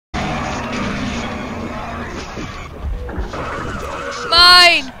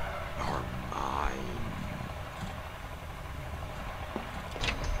mine! Are mine.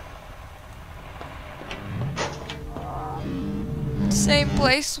 Same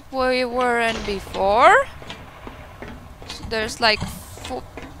place we were in before. So there's like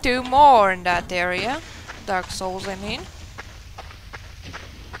 2 more in that area. Dark Souls, I mean.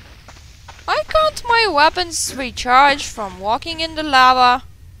 Why can't my weapons recharge from walking in the lava?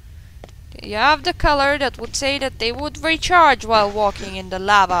 You have the color that would say that they would recharge while walking in the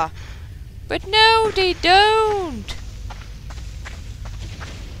lava. But no, they don't.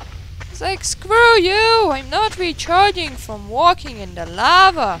 It's like, screw you! I'm not recharging from walking in the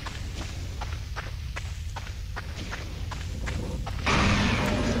lava.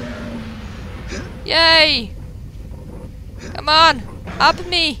 Yay! Come on! Up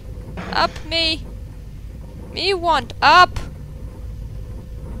me! Up me! Me want up!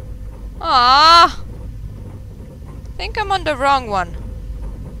 Ah! Think I'm on the wrong one.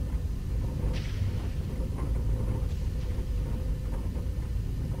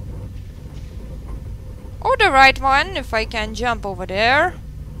 Or the right one, if I can jump over there.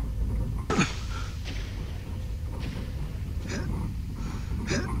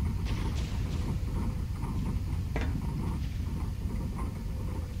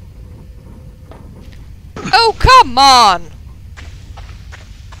 Oh, come on!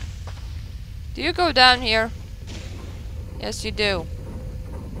 Do you go down here? Yes, you do.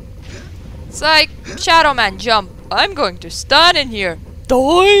 It's like Shadowman jump. I'm going to stand in here.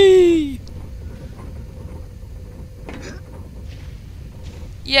 Die!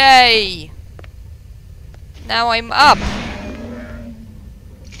 Yay! Now I'm up.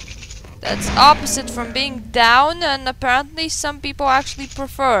 That's opposite from being down, and apparently some people actually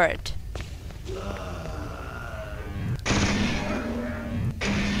prefer it.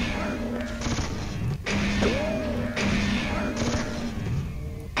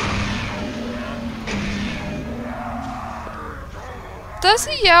 Does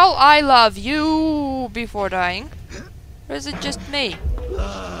he yell "I love you" before dying? Or is it just me?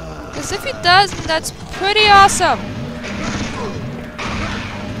 Because if he does, then that's pretty awesome.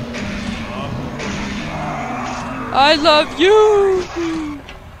 I love you!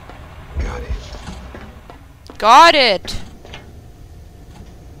 Got it. Got it!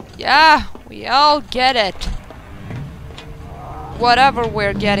 Yeah, we all get it. Whatever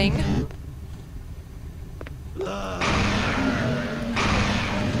we're getting.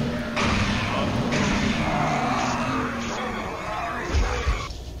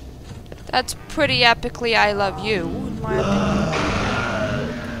 That's pretty epically I love you, in my opinion.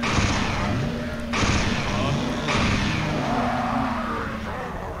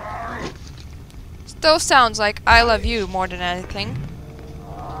 Still sounds like I love you more than anything.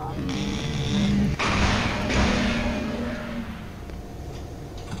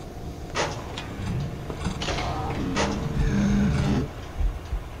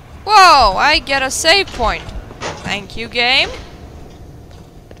 Whoa, I get a save point. Thank you, game.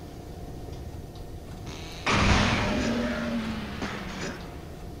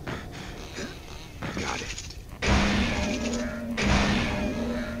 Got it.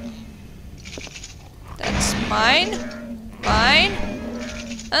 That's mine, mine,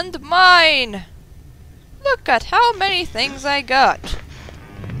 and mine. Look at how many things I got.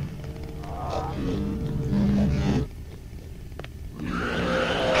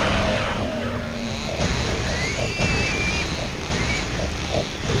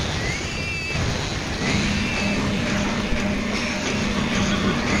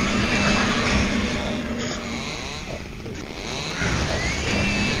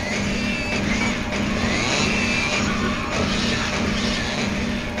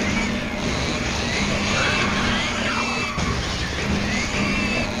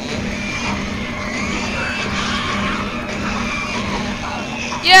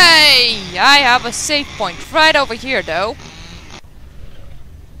 Yay! I have a save point right over here, though.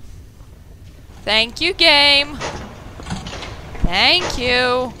 Thank you, game. Thank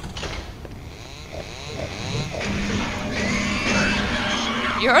you.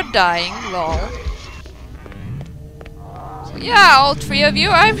 You're dying, lol. So yeah, all 3 of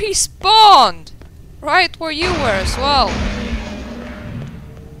you, I respawned! Right where you were as well.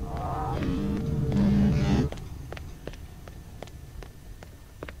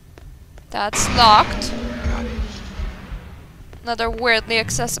 That's locked. Another weirdly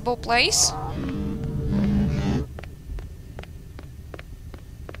accessible place.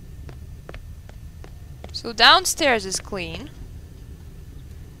 So downstairs is clean.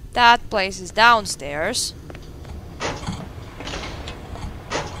 That place is downstairs.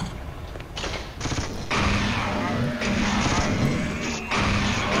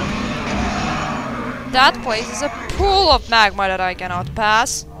 that place is a pool of magma that I cannot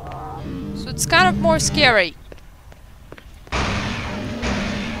pass. So it's kind of more scary.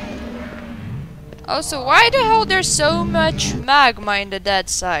 Also, why the hell there's so much magma in the dead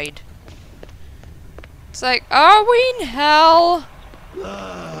side? It's like, are we in hell?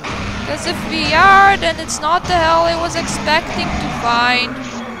 Because if we are, then it's not the hell I was expecting to find.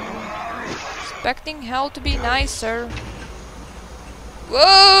 Expecting hell to be nicer.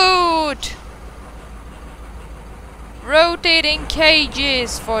 Woot! Rotating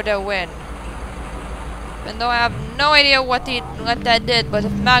cages for the win. Even though I have no idea what that did, but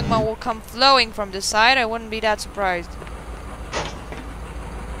if magma will come flowing from the side, I wouldn't be that surprised.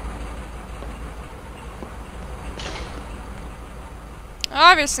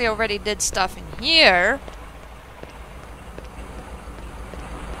 Obviously, I already did stuff in here.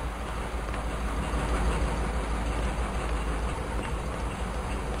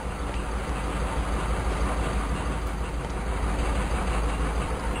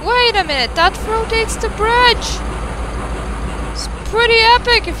 Wait a minute, that rotates the bridge! It's pretty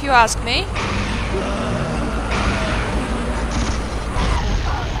epic if you ask me.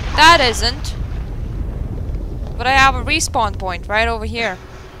 That isn't. But I have a respawn point right over here.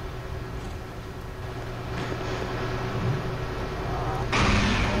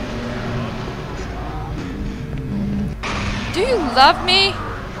 Do you love me?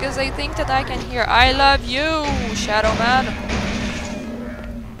 Because I think that I can hear I love you, Shadowman.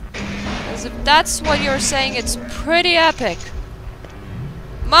 Because if that's what you're saying, it's pretty epic.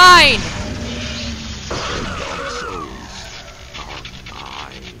 Mine!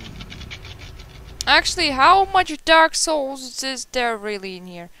 Actually, how much Dark Souls is there really in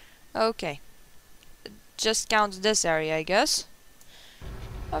here? Okay. It just counts this area, I guess.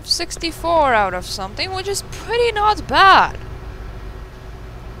 I have 64 out of something, which is pretty not bad.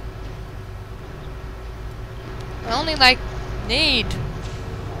 I only, like, need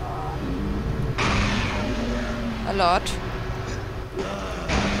a lot.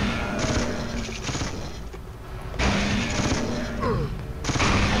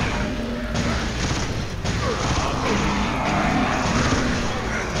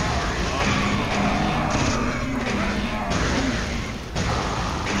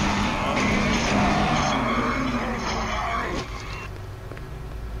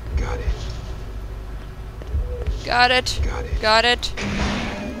 Got it. Got it.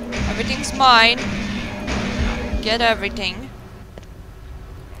 Everything's mine. Get everything.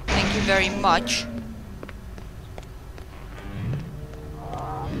 Thank you very much.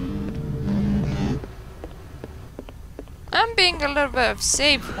 I'm being a little bit of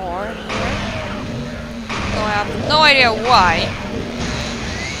safe whore here. Though I have no idea why.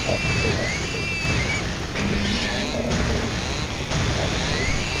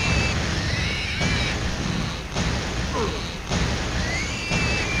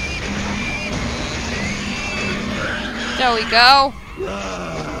 There we go.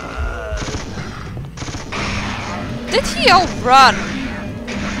 Did he outrun?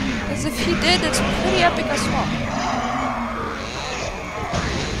 Because if he did, it's pretty epic as well.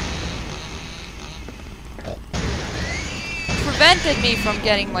 Prevented me from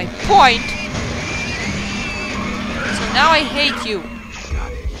getting my point. So now I hate you.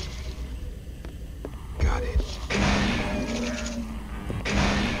 Got it.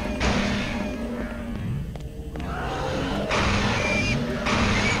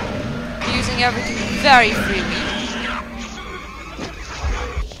 Using everything very freely.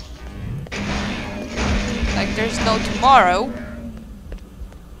 Like there's no tomorrow.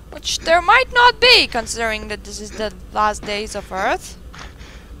 Which there might not be, considering that this is the last days of Earth.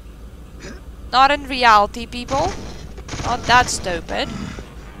 Not in reality, people. Not that stupid.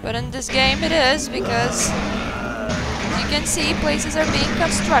 But in this game it is, because as you can see, places are being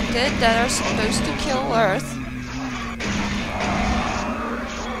constructed that are supposed to kill Earth.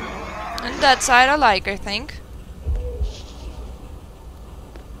 And that side I like, I think.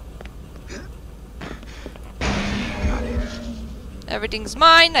 Everything's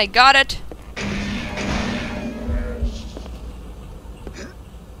mine, I got it.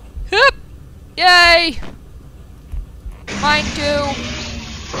 Hup! Yay! Mine too.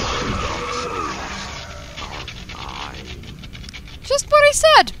 Just what I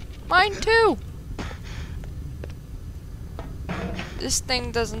said! Mine too. This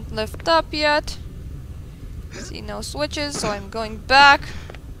thing doesn't lift up yet. See, no switches, so I'm going back.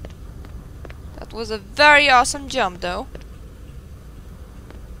 That was a very awesome jump, though.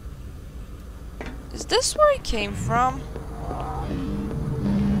 Is this where I came from?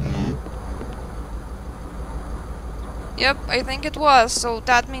 Yep, I think it was. So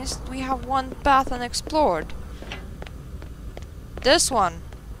that means we have one path unexplored. This one.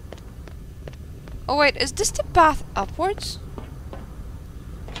 Oh wait, is this the path upwards?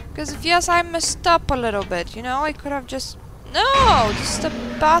 Because if yes, I messed up a little bit. You know, I could have just... No! This is the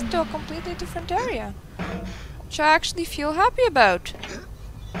path to a completely different area. Which I actually feel happy about.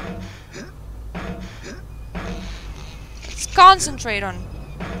 Let's concentrate on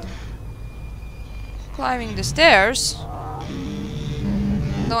climbing the stairs.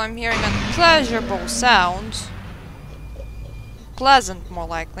 Though I'm hearing unpleasurable sounds. Pleasant, more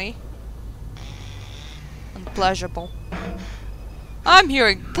likely. Unpleasurable. I'm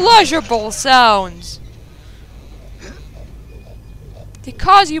hearing pleasurable sounds! They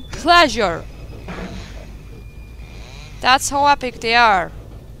cause you pleasure! That's how epic they are.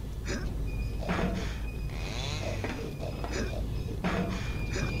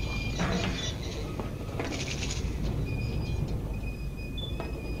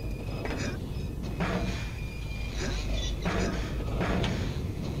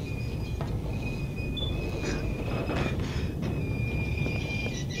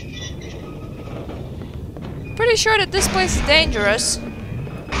 Pretty sure that this place is dangerous.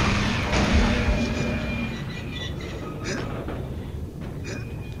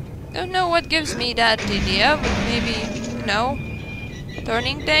 Don't know what gives me that idea, but maybe, you know,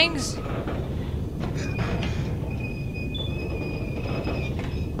 turning things.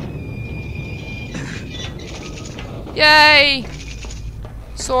 Yay!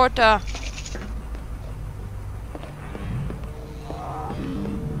 Sorta.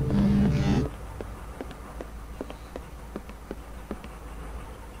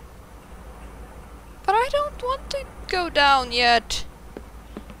 But I don't want to go down yet.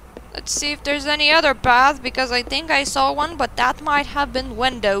 Let's see if there's any other path, because I think I saw one, but that might have been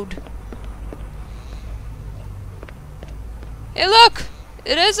windowed. Hey look!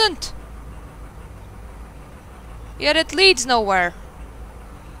 It isn't! Yet it leads nowhere.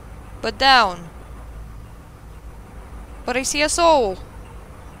 But down. But I see a soul.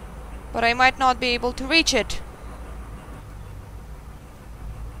 But I might not be able to reach it.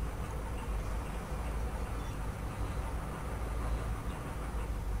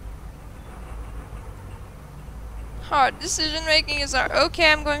 Hard decision making is hard. Okay,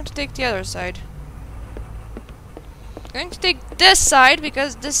 I'm going to take the other side. I'm going to take this side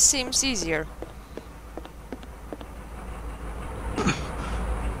because this seems easier.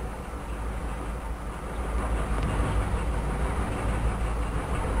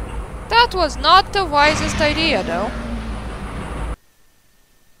 That was not the wisest idea, though.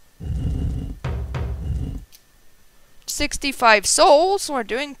 $65 souls, we're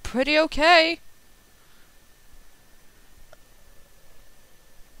doing pretty okay.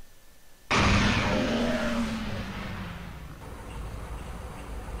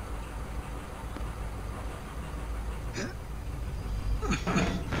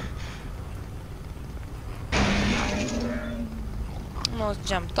 Almost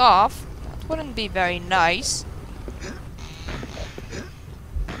jumped off. That wouldn't be very nice.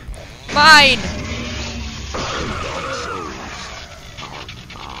 Mine!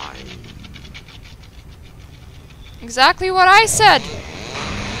 Exactly what I said!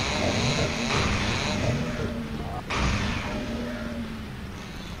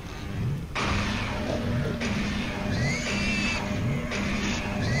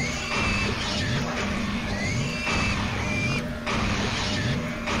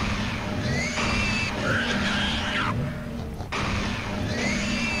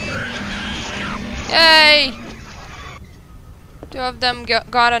 Yay! Two of them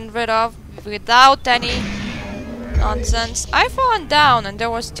gotten rid of without any nonsense. I fallen down and there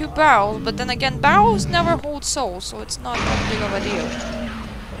was 2 barrels, but then again, barrels never hold souls, so it's not that big of a deal.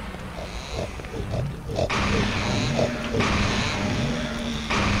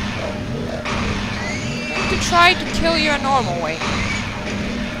 I'm going to try to kill you a normal way.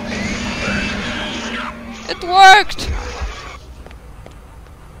 It worked!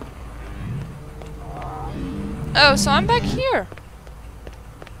 Oh, so I'm back here.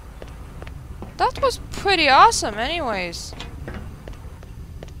 That was pretty awesome anyways.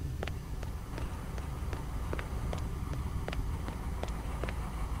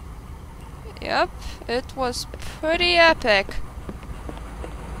 Yep, it was pretty epic.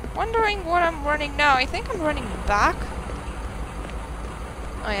 Wondering what I'm running now. I think I'm running back.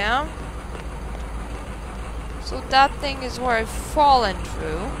 I am. So that thing is where I've fallen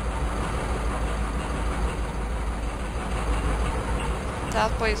through.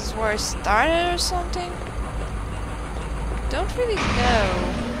 That place is where I started or something? Don't really know.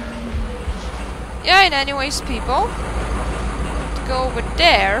 Yeah, and anyways, people, go over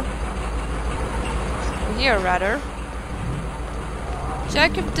there. Over here, rather.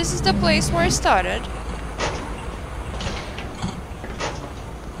 Check if this is the place where I started.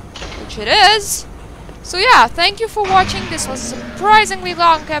 Which it is. So yeah, thank you for watching. This was a surprisingly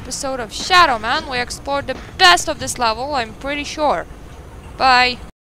long episode of Shadowman. We explored the best of this level, I'm pretty sure. Bye.